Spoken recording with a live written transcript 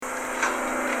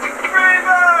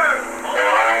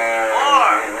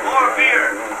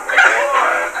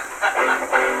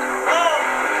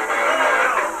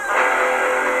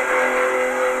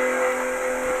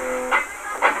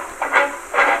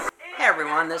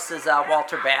This is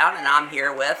Walter Bound, and I'm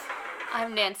here with...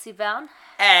 I'm Nancy Bound.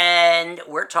 And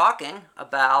we're talking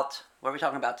about... What are we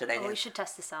talking about today, Nancy? We should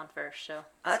test the sound first, so...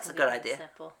 That's a good idea.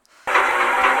 Simple.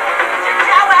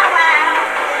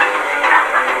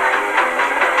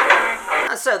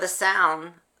 So the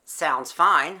sound sounds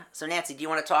fine. So Nancy, do you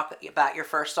want to talk about your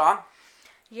first song?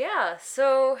 Yeah,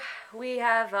 so we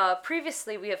have...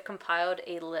 previously, we have compiled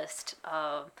a list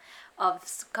of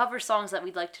cover songs that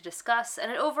we'd like to discuss,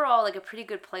 and overall a pretty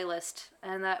good playlist,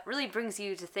 and that really brings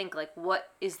you to think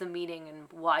what is the meaning and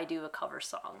why do a cover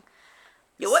song.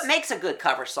 Yeah, what makes a good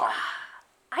cover song?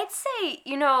 I'd say,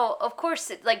 of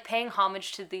course, paying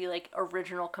homage to the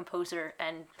original composer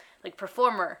and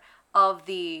performer of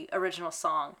the original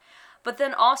song, but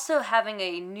then also having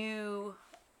a new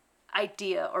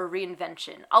idea or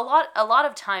reinvention. A lot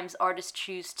of times artists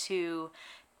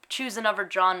choose another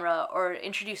genre or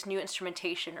introduce new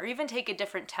instrumentation or even take a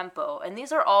different tempo. And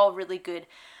these are all really good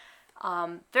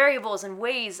variables and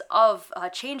ways of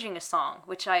changing a song,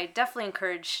 which I definitely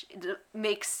encourage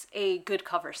makes a good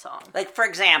cover song. For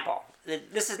example,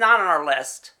 this is not on our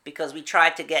list because we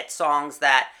tried to get songs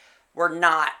that were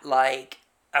not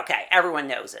okay, everyone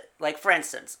knows it. For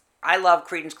instance, I love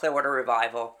Creedence Clearwater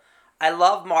Revival. I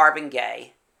love Marvin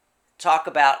Gaye. Talk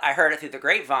about I Heard It Through the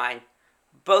Grapevine.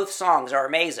 Both songs are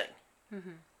amazing.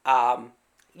 Mm-hmm.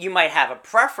 You might have a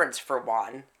preference for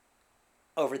one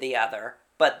over the other,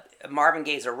 but Marvin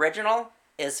Gaye's original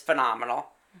is phenomenal.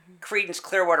 Mm-hmm. Creedence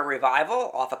Clearwater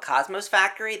Revival off of Cosmos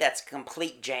Factory, that's a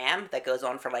complete jam that goes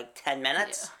on for 10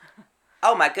 minutes. Yeah.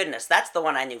 Oh my goodness, that's the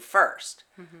one I knew first.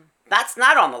 Mm-hmm. That's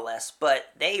not on the list,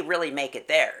 but they really make it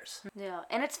theirs. Yeah,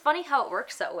 and it's funny how it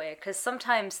works that way, because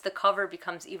sometimes the cover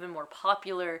becomes even more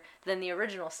popular than the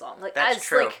original song. That's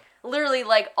true. Literally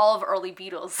all of early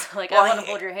Beatles. I Want to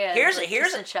Hold Your Hand. Here's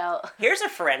a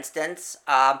for instance.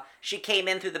 She came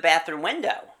in through the bathroom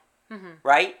window, mm-hmm.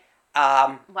 right?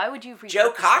 Why would you?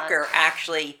 Joe Cocker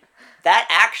that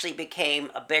actually became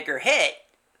a bigger hit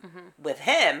mm-hmm. with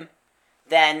him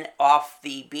than off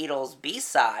the Beatles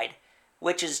B-side,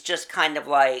 which is just kind of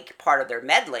part of their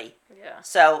medley. Yeah.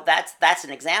 So that's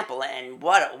an example, and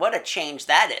what a change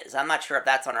that is. I'm not sure if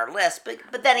that's on our list,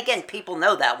 but then again, people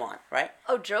know that one, right?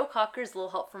 Oh, Joe Cocker's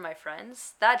Little Help from My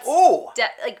Friends. That's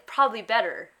probably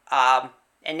better.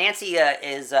 And Nancy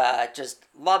is just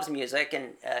loves music,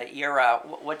 and you're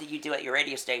what do you do at your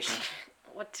radio station?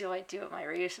 What do I do at my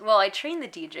radio? Well, I train the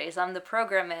DJs. I'm the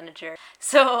program manager.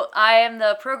 So I am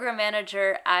the program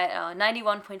manager at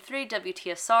 91.3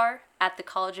 WTSR at the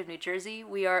College of New Jersey.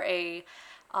 We are a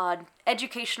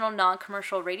educational,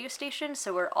 non-commercial radio station,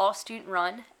 so we're all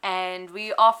student-run, and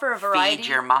we offer a variety... Feed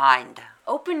your mind.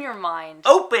 Open your mind.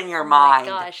 Open your mind.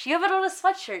 Oh my gosh, you have it on a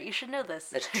sweatshirt. You should know this.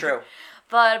 That's true.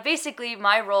 But basically,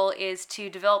 my role is to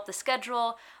develop the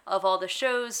schedule of all the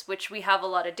shows, which we have a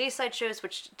lot of dayside shows,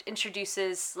 which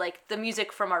introduces the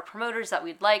music from our promoters that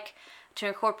we'd like to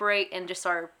incorporate in just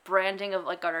our branding of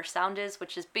what our sound is,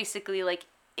 which is basically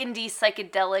indie,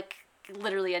 psychedelic,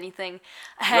 literally anything.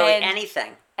 Really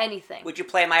anything? Anything. Would you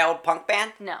play my old punk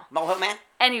band? No. Moho Man?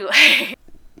 Anyway.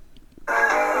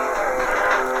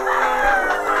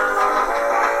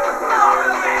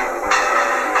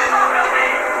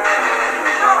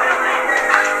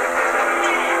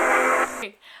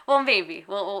 Well, maybe.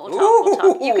 We'll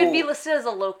talk. You could be listed as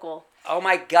a local. Oh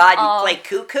my God, you play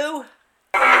Cuckoo?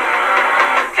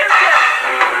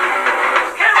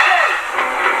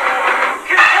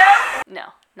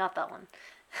 No, not that one.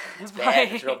 It's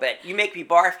bad. It's real bad. You make me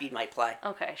barf, you might play.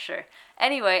 Okay, sure.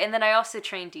 Anyway, and then I also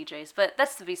train DJs, but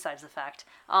that's besides the fact.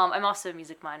 I'm also a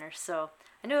music minor, so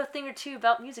I know a thing or two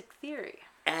about music theory.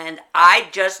 And I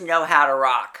just know how to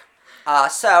rock.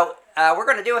 So we're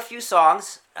going to do a few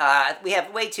songs. We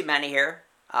have way too many here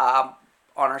on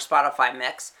our Spotify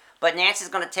mix. But Nancy's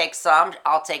going to take some,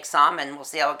 I'll take some, and we'll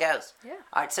see how it goes. Yeah.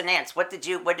 All right, so Nance, what did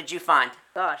you find?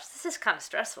 Gosh, this is kind of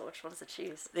stressful. Which ones to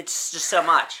choose? It's just so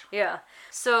much. Yeah.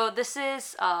 So this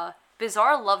is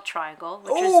Bizarre Love Triangle,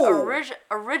 which is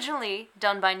originally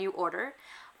done by New Order.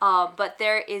 But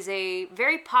there is a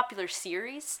very popular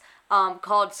series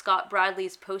called Scott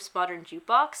Bradley's Postmodern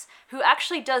Jukebox, who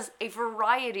actually does a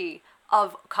variety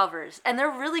of covers, and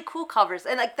they're really cool covers,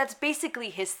 and that's basically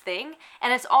his thing,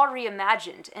 and it's all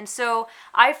reimagined. And so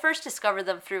I first discovered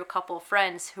them through a couple of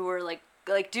friends who were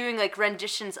doing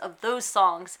renditions of those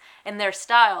songs in their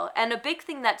style. And a big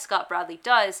thing that Scott Bradley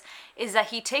does is that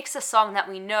he takes a song that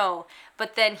we know,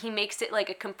 but then he makes it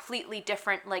a completely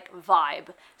different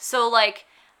vibe. So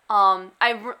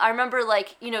I remember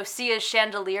Sia's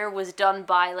Chandelier was done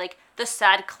by The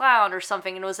Sad Clown or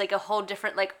something, and it was a whole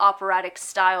different operatic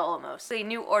style almost. The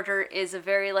New Order is a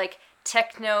very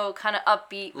techno kind of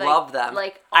upbeat. Like, Love them.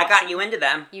 Like I got awesome. you into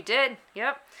them. You did,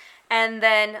 yep. And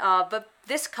then, but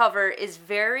this cover is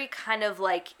very kind of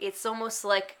like, it's almost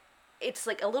like, it's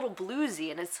like a little bluesy,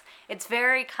 and it's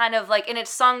very kind of like, and it's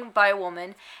sung by a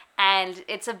woman, and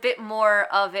it's a bit more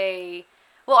of a,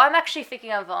 well, I'm actually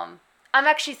thinking of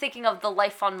the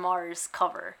Life on Mars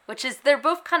cover, which is, they're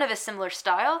both kind of a similar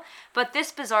style, but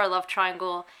this Bizarre Love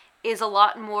Triangle is a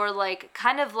lot more like,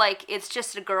 kind of like, it's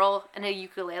just a girl and a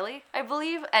ukulele, I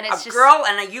believe, and it's A girl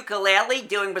and a ukulele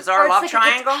doing Bizarre Love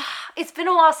Triangle? It's been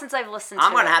a while since I've listened to it.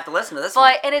 I'm going to have to listen to this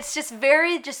one. And it's just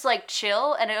very, just like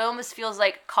chill, and it almost feels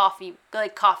like coffee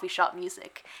shop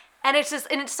music. And it's just,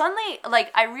 and it's suddenly,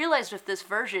 like, I realized with this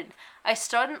version, I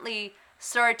suddenly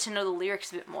started to know the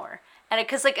lyrics a bit more. And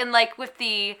because, like, and like with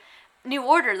the New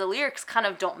Order, the lyrics kind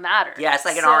of don't matter. Yeah, it's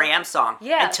like an REM song.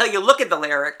 Yeah. Until you look at the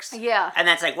lyrics. Yeah. And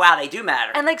then it's like, wow, they do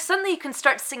matter. And like suddenly you can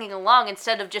start singing along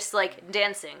instead of just like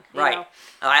dancing. You right. know?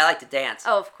 Oh, I like to dance.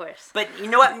 Oh, of course. But you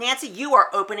know what, Nancy? You are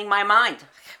opening my mind.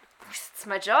 It's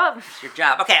my job. It's your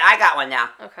job. Okay, I got one now.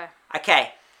 Okay.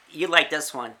 Okay, you like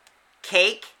this one.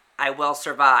 Cake, I Will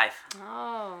Survive.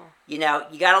 Oh. You know,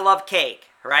 you gotta love Cake,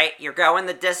 right? You're going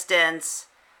the distance,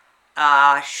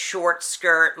 short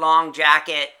skirt, long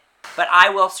jacket, but I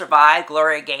Will Survive,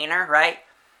 Gloria Gaynor, right?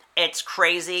 It's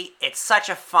crazy. It's such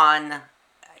a fun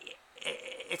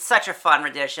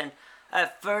rendition.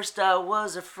 At first I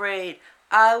was afraid.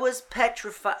 I was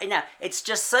petrified. You know, it's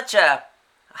just such a,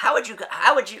 how would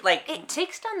you like? It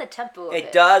takes down the tempo of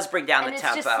It does bring down and the it's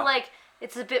tempo. just like,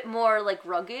 it's a bit more like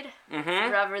rugged,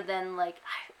 Mm-hmm. rather than like,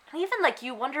 and even like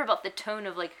you wonder about the tone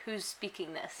of like who's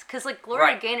speaking this, because like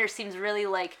Gloria Right. Gaynor seems really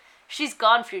like, she's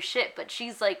gone through shit, but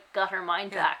she's like got her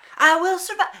mind back. I will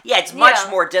survive. Yeah, it's much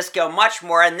Yeah. more disco, much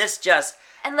more, and this just,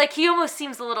 And like he almost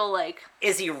seems a little like,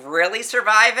 is he really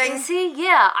surviving? is he?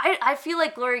 Yeah, I feel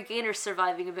like Gloria Gaynor's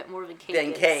surviving a bit more than Cake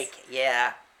Than is. Cake,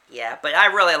 yeah. But I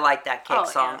really like that Cake Oh,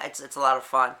 song. yeah. It's a lot of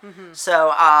fun.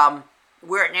 So,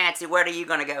 we're at Nancy. Where are you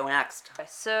gonna go next? Okay,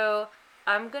 so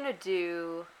I'm gonna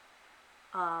do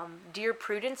Dear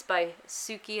Prudence by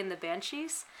Suki and the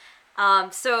Banshees.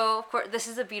 So of course this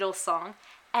is a Beatles song,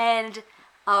 and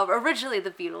originally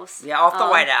the Beatles. Yeah, off the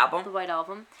White Album. The White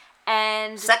Album,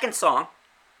 and Second song.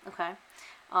 okay,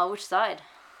 which side?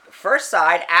 First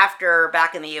side after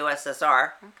Back in the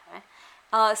USSR.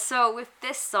 Okay, so with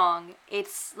this song,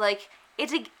 it's like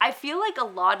I feel like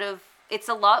it's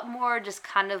a lot more just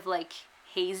kind of like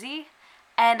hazy,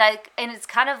 and it's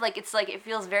kind of like it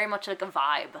feels very much like a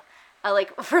vibe,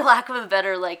 like for lack of a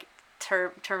better like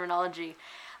terminology.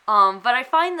 But I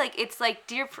find like it's like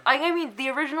I mean the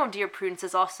original Dear Prudence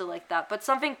is also like that, but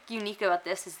something unique about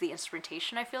this is the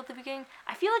instrumentation. I feel at the beginning.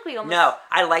 I feel like we almost No,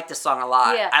 I like the song a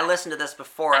lot. Yeah. I listened to this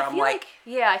before. I I'm feel like,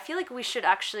 I feel like we should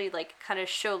actually like kind of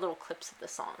show little clips of the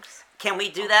songs, can we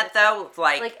do that though?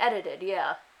 like edited.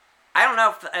 Yeah. I don't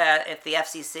know if the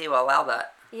FCC will allow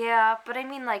that. Yeah, but I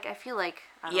mean, like, I feel like.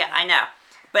 I don't know. I know,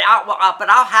 but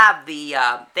I'll have the.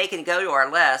 They can go to our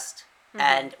list,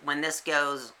 and when this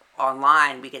goes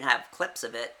online, we can have clips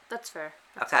of it. That's fair.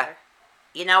 That's Okay. fair.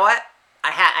 You know what?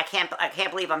 I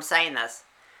can't believe I'm saying this.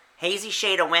 Hazy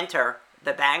Shade of Winter,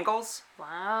 the Bangles.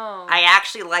 Wow. I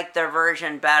actually like their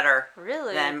version better.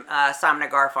 Really? Than Simon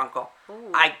and Garfunkel.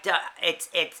 Ooh.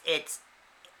 It's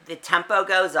the tempo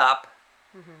goes up.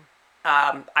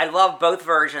 I love both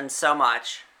versions so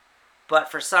much, but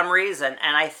for some reason,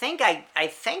 and I think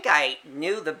I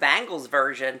knew the Bangles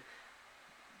version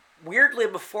weirdly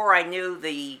before I knew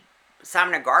the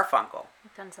Simon and Garfunkel.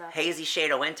 Hazy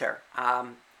Shade of Winter.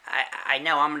 I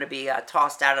know I'm going to be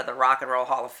tossed out of the Rock and Roll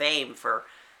Hall of Fame for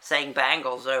saying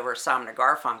Bangles over Simon and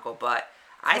Garfunkel, but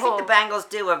I think the Bangles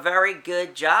do a very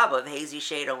good job of Hazy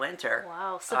Shade of Winter.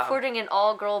 Wow, supporting an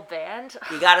all-girl band.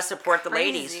 You got to support the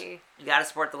ladies. Crazy. You got to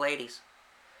support the ladies.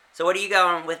 So what are you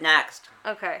going with next?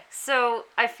 Okay, so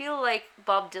I feel like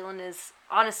Bob Dylan is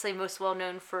honestly most well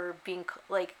known for being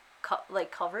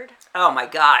covered. Oh my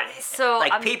God! So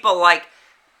like people like,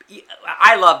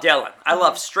 I love Dylan. I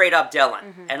love straight up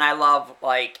Dylan, and I love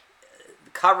like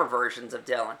cover versions of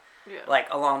Dylan. Yeah.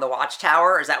 Like Along the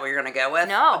Watchtower. Is that what you're gonna go with?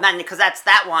 No, because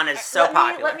that one is so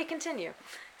popular. Let me continue.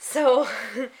 So,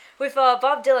 with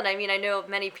Bob Dylan, I mean, I know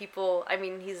many people. I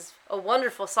mean, he's a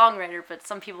wonderful songwriter, but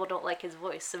some people don't like his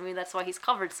voice. I mean, that's why he's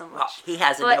covered so much. Well, he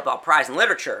has a Nobel Prize in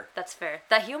Literature. That's fair.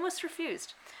 That he almost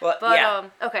refused. Well, but yeah.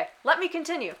 Okay, let me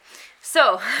continue.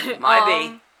 So, Might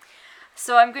be.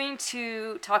 So I'm going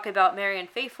to talk about Marianne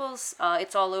Faithfull's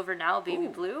 "It's All Over Now, Baby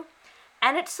Blue,"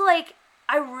 and it's like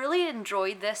I really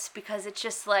enjoyed this because it's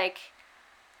just like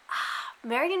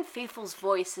Marianne Faithfull's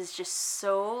voice is just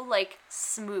so like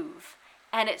smooth,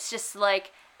 and it's just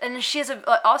like and she has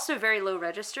also very low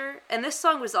register. And this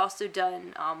song was also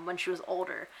done when she was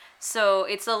older. So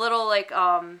it's a little like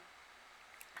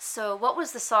so what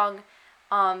was the song?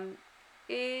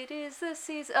 It is the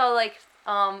season. Oh, like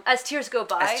As Tears Go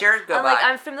By. As Tears Go By. Like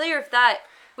I'm familiar with that,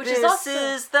 which this is also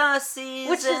is the season.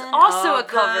 which is also a of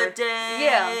cover. the day.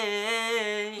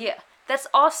 Yeah. Yeah. That's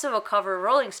also a cover of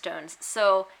Rolling Stones.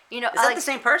 So, you know, Is that the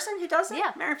same person who does it?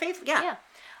 Yeah. Mary Faith? Yeah. Yeah.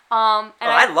 And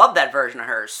I love that version of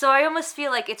hers. So I almost feel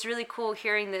like it's really cool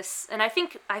hearing this, and I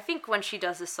think when she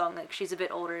does this song, like she's a bit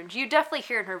older, and you definitely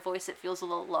hear in her voice it feels a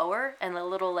little lower and a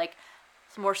little like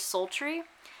more sultry,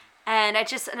 and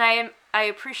I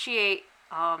appreciate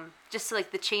just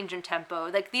like the change in tempo.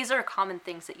 Like these are common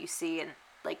things that you see in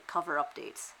like cover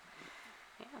updates.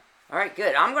 Yeah. All right,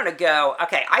 good. I'm gonna go.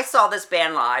 Okay, I saw this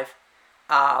band live.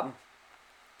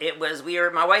 It was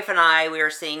my wife and I. We were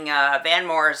seeing Van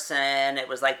Morrison. It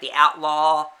was like the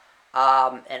Outlaw,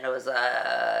 and it was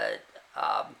a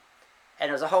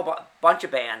whole bunch of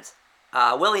bands.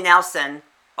 Willie Nelson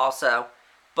also,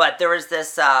 but there was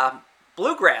this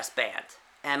bluegrass band,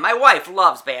 and my wife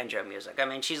loves banjo music. I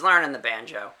mean, she's learning the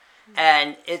banjo,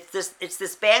 and it's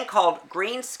this band called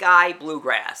Green Sky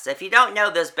Bluegrass. If you don't know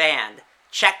this band,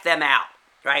 check them out,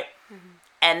 right? Mm-hmm.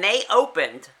 And they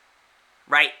opened,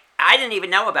 right. I didn't even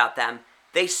know about them.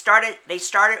 They started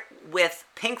with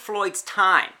Pink Floyd's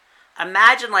Time.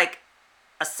 Imagine like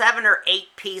a 7 or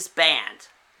 8 piece band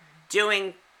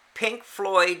doing Pink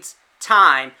Floyd's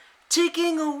Time,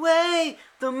 ticking away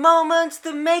the moments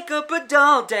that make up a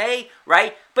dull day,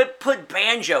 right? But put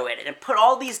banjo in it and put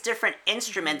all these different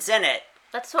instruments in it.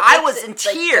 That's what I was in like,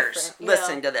 tears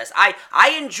listening to this.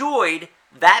 I enjoyed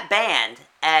that band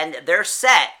and their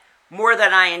set more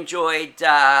than I enjoyed,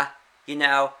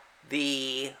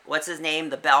 what's his name?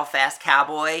 The Belfast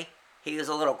Cowboy. He was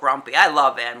a little grumpy. I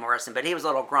love Van Morrison, but he was a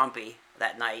little grumpy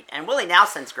that night. And Willie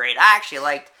Nelson's great. I actually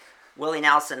liked Willie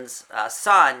Nelson's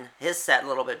son, his set a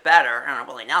little bit better. I don't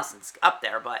know, Willie Nelson's up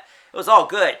there, but it was all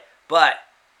good.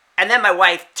 And then my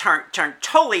wife turned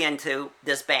totally into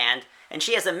this band, and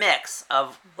she has a mix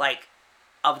of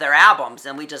their albums,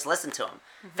 and we just listened to them.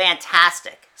 Mm-hmm.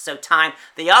 Fantastic. So Time.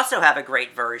 They also have a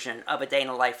great version of A Day in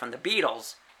the Life from the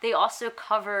Beatles. They also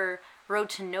cover Road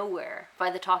to Nowhere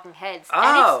by the Talking Heads.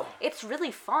 Oh. And it's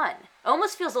really fun. It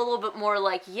almost feels a little bit more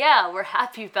like, yeah, we're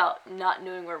happy about not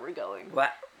knowing where we're going.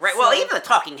 What? Right. Well, even the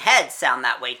Talking Heads sound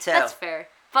that way, too. That's fair.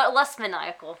 But less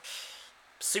maniacal.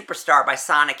 Superstar by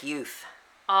Sonic Youth.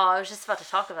 Oh, I was just about to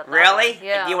talk about that. Really? One.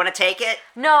 Yeah. Do you want to take it?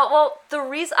 No, well, the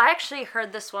reason... I actually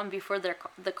heard this one before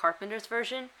the Carpenters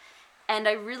version. And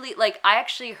I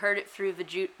actually heard it through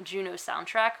the Juno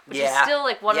soundtrack, which is still,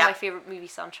 like, one of my favorite movie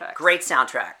soundtracks. Great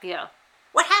soundtrack. Yeah.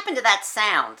 What happened to that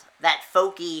sound? That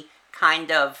folky kind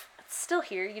of... It's still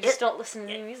here. You just don't listen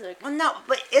to new music. Well, no,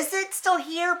 but is it still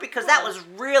here? Because that was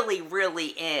really,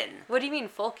 really in. What do you mean,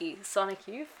 folky? Sonic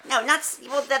Youth? No, not...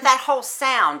 Well, that whole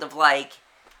sound of, like...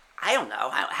 I don't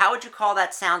know. How would you call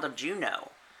that sound of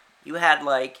Juno? You had,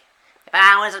 like... If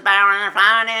I was a bower in a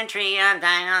flying tree, I'm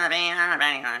dying on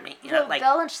the beat, Well,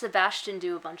 Belle and Sebastian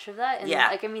do a bunch of that, and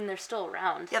they're still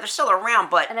around. Yeah, they're still around,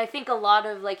 but... And I think a lot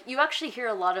of, you actually hear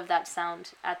a lot of that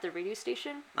sound at the radio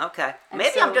station. Okay.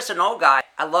 Maybe I'm just an old guy.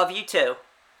 I Love You Too,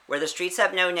 Where the Streets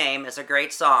Have No Name is a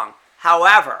great song.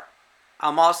 However,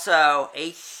 I'm also a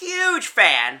huge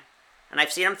fan, and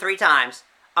I've seen them 3 times,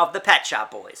 of the Pet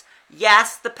Shop Boys.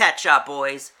 Yes, the Pet Shop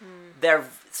Boys. They're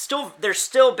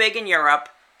still big in Europe.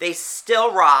 They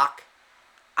still rock.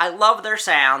 I love their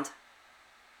sound.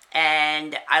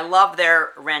 And I love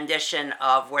their rendition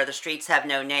of Where the Streets Have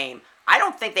No Name. I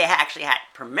don't think they actually had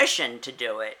permission to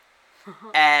do it.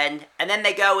 and then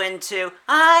they go into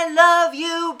I Love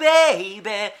You,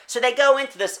 Baby. So they go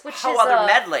into this whole other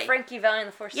medley. Frankie Valli and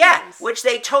the Four Seasons. Yeah, which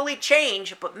they totally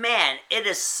change. But man, it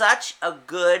is such a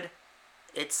good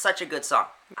song.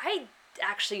 I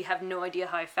actually have no idea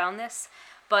how I found this.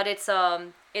 But it's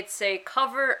a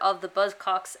cover of the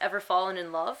Buzzcocks' Ever Fallen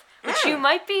in Love, which you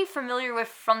might be familiar with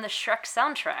from the Shrek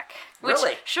soundtrack. Which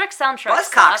really? Shrek soundtrack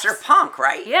Buzzcocks are punk,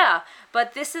 right? Yeah,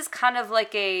 but this is kind of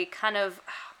like a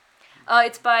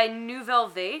it's by Nouvelle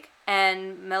Vague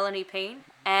and Melanie Payne,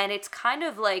 and it's kind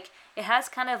of like, it has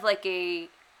kind of like a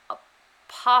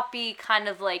poppy kind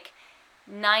of like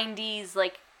 90s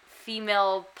like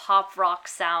female pop rock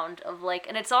sound of like,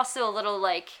 and it's also a little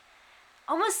like,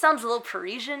 almost sounds a little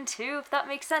Parisian too, if that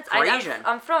makes sense. Parisian.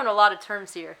 I'm throwing a lot of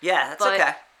terms here. Yeah, that's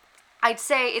okay. I'd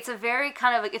say it's a very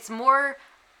kind of like, it's more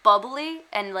bubbly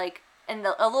and like, and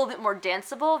a little bit more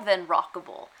danceable than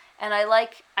rockable. And I've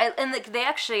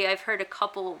heard a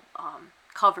couple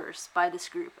covers by this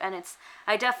group, and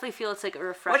I definitely feel it's like a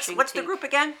refreshing What's the group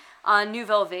again?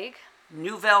 Nouvelle Vague.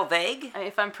 Nouvelle Vague?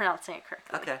 If I'm pronouncing it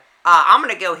correctly. Okay. I'm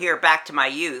going to go here back to my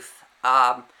youth.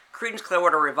 Creedence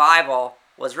Clearwater Revival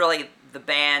was really the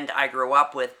band I grew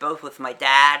up with, both with my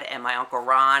dad and my Uncle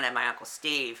Ron and my Uncle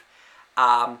Steve.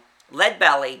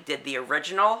 Leadbelly did the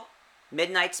original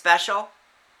Midnight Special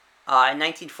in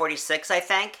 1946, I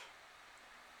think.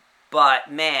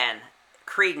 But, man,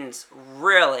 Creedence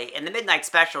really... And the Midnight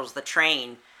Special was the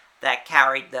train that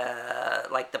carried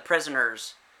the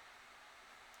prisoners.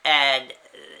 And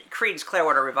Creedence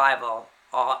Clearwater Revival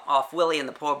off Willie and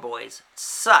the Poor Boys.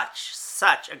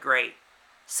 Such a great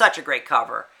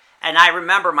cover. And I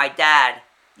remember my dad,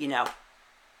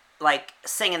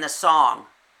 singing this song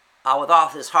with all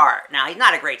his heart. Now, he's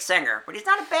not a great singer, but he's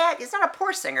not a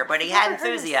poor singer, but he had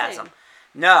enthusiasm.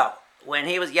 No, when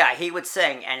he would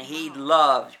sing, and he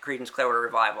loved Creedence Clearwater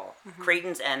Revival. Mm-hmm.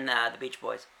 Creedence and the Beach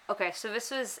Boys. Okay, so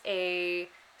this was a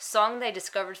song that I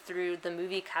discovered through the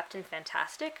movie Captain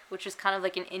Fantastic, which is kind of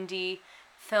like an indie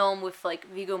film with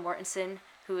Viggo Mortensen,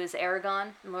 who is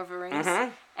Aragorn in Lord of the Rings.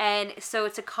 Mm-hmm. And so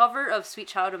it's a cover of Sweet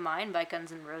Child of Mine by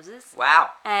Guns N' Roses.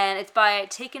 Wow. And it's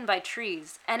Taken by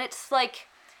Trees. And it's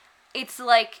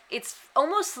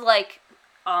almost like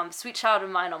Sweet Child of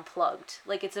Mine unplugged.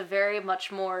 It's a very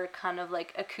much more kind of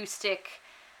acoustic,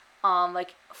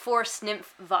 forest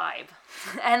nymph vibe.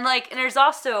 And there's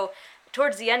also,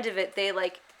 towards the end of it, they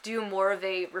do more of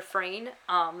a refrain,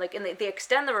 and they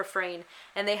extend the refrain,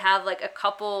 and they have a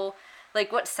couple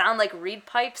what sound like reed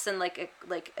pipes and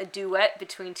a duet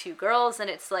between two girls, and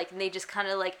it's and they just kind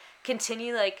of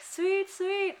continue sweet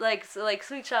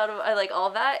sweet child of all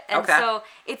that, and okay. So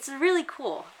it's really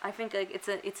cool. I think it's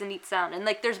a neat sound, and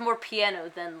there's more piano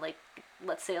than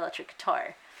let's say electric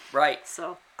guitar. Right.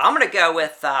 So I'm gonna go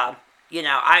with I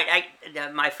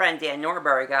my friend Dan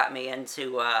Norbury got me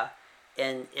into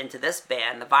this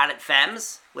band, the Violent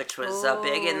Femmes, which was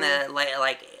big in the late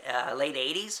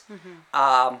 80s.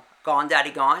 Mm-hmm. Gone Daddy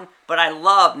Gone. But I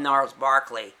love Gnarls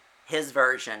Barkley, his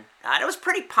version. It was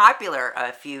pretty popular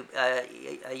a few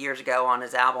years ago on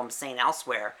his album Saint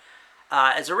Elsewhere.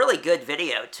 It's a really good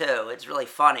video too. It's really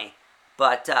funny.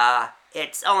 But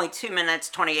it's only 2 minutes,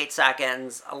 28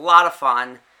 seconds, a lot of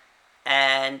fun.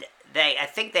 And I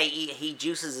think he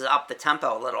juices up the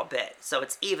tempo a little bit. So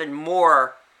it's even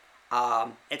more...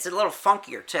 it's a little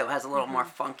funkier too. It has a little mm-hmm. more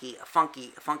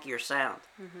funkier sound.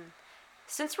 Mm-hmm.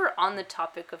 Since we're on the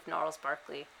topic of Gnarls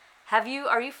Barkley,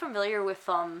 are you familiar with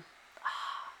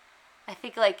I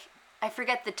think I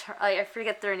forget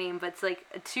their name, but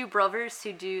it's two brothers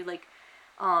who do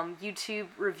YouTube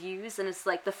reviews, and it's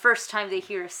the first time they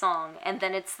hear a song, and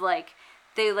then it's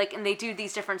and they do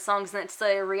these different songs, and it's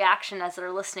a reaction as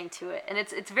they're listening to it, and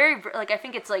it's very I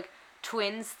think it's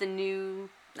Twins, the new.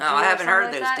 No, I haven't heard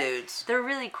of those dudes. They're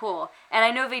really cool, and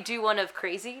I know they do one of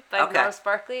Crazy by Gnarls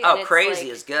Barkley. Oh, Crazy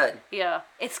is good. Yeah,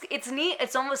 it's neat.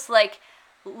 It's almost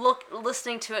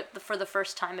listening to it for the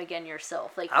first time again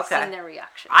yourself, seeing their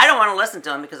reaction. I don't want to listen to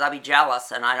them because I'll be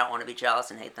jealous, and I don't want to be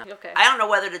jealous and hate them. Okay. I don't know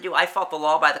whether to do I Fought the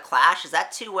Law by The Clash. Is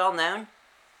that too well known?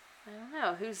 I don't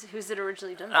know. Who's it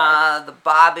originally done by?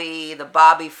 The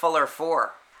Bobby Fuller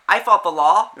 4. I Fought the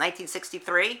Law,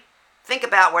 1963. Think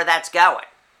about where that's going.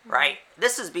 Right?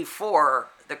 This is before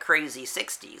the crazy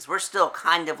 60s. We're still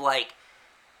kind of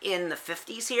in the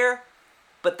 50s here.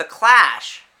 But The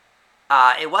Clash,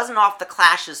 it wasn't off The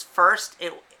Clash's first.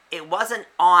 It wasn't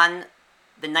on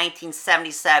the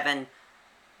 1977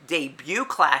 debut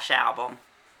Clash album.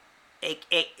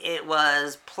 It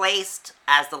was placed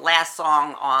as the last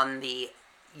song on the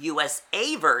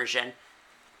USA version.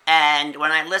 And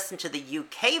when I listened to the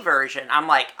UK version, I'm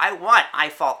I want I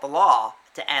Fought the Law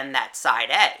to end that side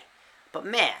A. But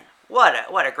man,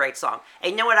 what a great song.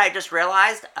 And you know what I just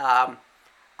realized? I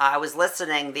was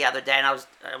listening the other day, and I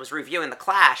was reviewing The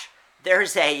Clash.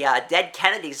 There's a Dead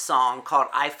Kennedys song called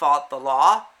I Fought the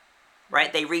Law,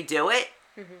 right? They redo it.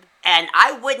 Mm-hmm. And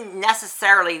I wouldn't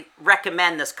necessarily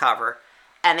recommend this cover.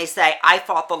 And they say, I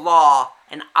fought the law,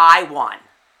 and I won.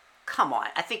 Come on.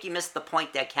 I think you missed the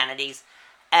point, Dead Kennedys.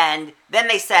 And then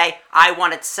they say, I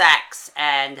wanted sex,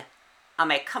 and... I'm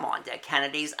come on, Dead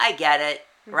Kennedys. I get it,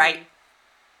 right?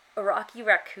 A Rocky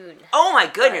Raccoon. Oh my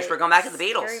goodness, we're going back to the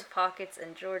Beatles. Scary Pockets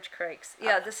and George Craigs.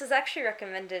 Yeah, this is actually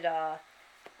recommended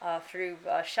through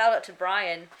shout out to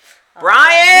Brian.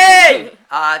 Brian!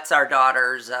 It's our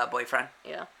daughter's boyfriend.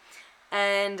 Yeah.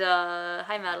 And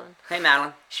hi Madeline. Hey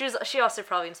Madeline. She also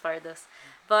probably inspired this.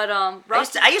 But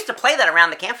I used to play that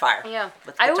around the campfire. Yeah.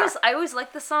 I always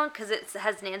liked the song because it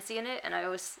has Nancy in it, and I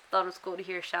always thought it was cool to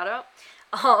hear a shout out.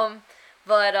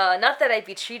 But not that I'd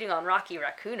be cheating on Rocky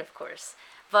Raccoon, of course.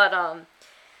 But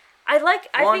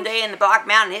One day in the Black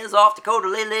Mountain Hills off Dakota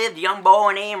lived a young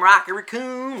boy named Rocky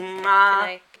Raccoon.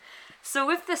 So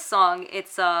with this song,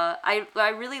 it's I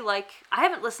really like. I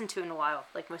haven't listened to it in a while,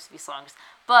 like most of these songs,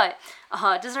 but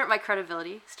it doesn't hurt my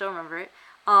credibility. Still remember it.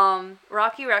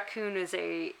 Rocky Raccoon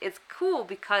it's cool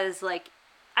because like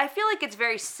I feel like it's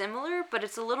very similar, but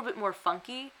it's a little bit more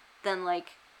funky than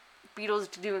like Beatles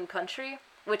doing country,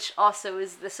 which also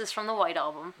this is from the White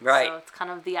Album, right? So it's kind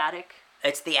of the attic.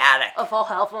 It's the attic of all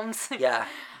albums. Yeah.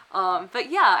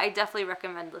 But yeah, I definitely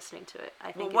recommend listening to it.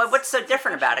 I think. Well, what's so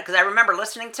different about it? Because I remember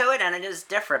listening to it, and it is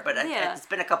different. But it's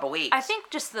been a couple weeks. I think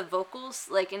just the vocals,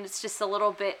 like, and it's just a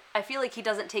little bit. I feel like he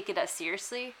doesn't take it as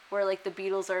seriously. Where like the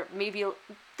Beatles are maybe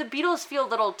the Beatles feel a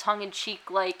little tongue in cheek,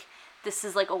 like this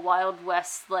is like a Wild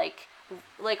West, like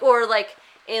or like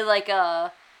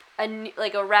a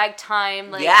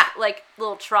ragtime, like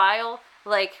little trial.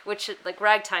 Like, which, like,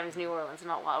 ragtime is New Orleans,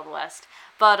 not Wild West.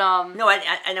 But, no,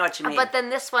 I know what you mean. But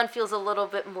then this one feels a little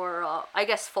bit more, I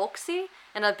guess, folksy,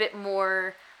 and a bit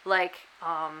more, like,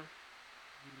 I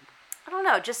don't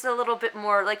know, just a little bit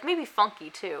more, like, maybe funky,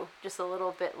 too. Just a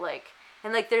little bit, like,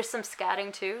 and, like, there's some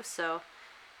scatting, too, so,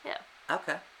 yeah.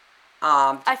 Okay.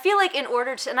 I feel like in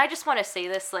order to, and I just want to say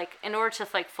this, like, in order to,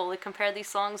 like, fully compare these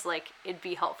songs, like, it'd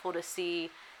be helpful to see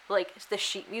like the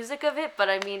sheet music of it, but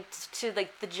I mean to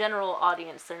like the general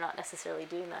audience, they're not necessarily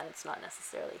doing that. It's not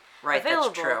necessarily available.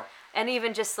 That's true. And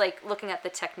even just like looking at the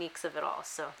techniques of it all.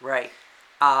 So right.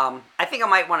 I think I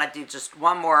might want to do just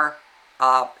one more,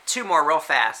 two more real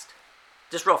fast,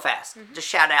 just real fast. Mm-hmm. Just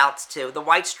shout outs to the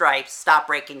White Stripes. Stop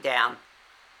Breaking Down.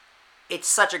 It's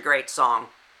such a great song.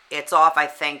 It's off, I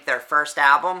think, their first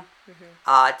album.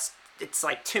 Mm-hmm. It's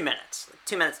like 2 minutes,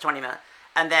 2 minutes 20 minutes.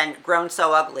 And then Grown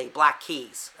So Ugly, Black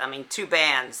Keys. I mean, two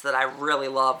bands that I really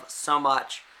love so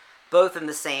much. Both in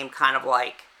the same kind of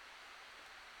like,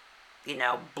 you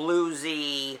know,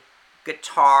 bluesy,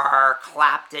 guitar,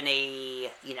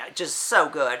 Clapton-y, you know, just so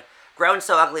good. Grown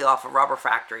So Ugly off of Rubber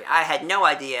Factory. I had no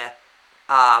idea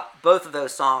both of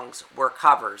those songs were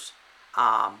covers.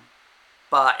 And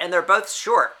they're both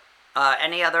short.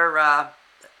 Any other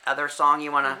song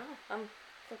you want to... I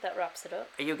think that wraps it up.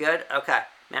 Are you good? Okay.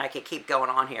 Man, I could keep going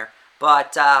on here.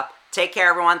 But take care,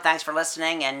 everyone. Thanks for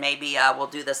listening, and maybe we'll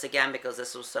do this again because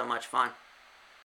this was so much fun.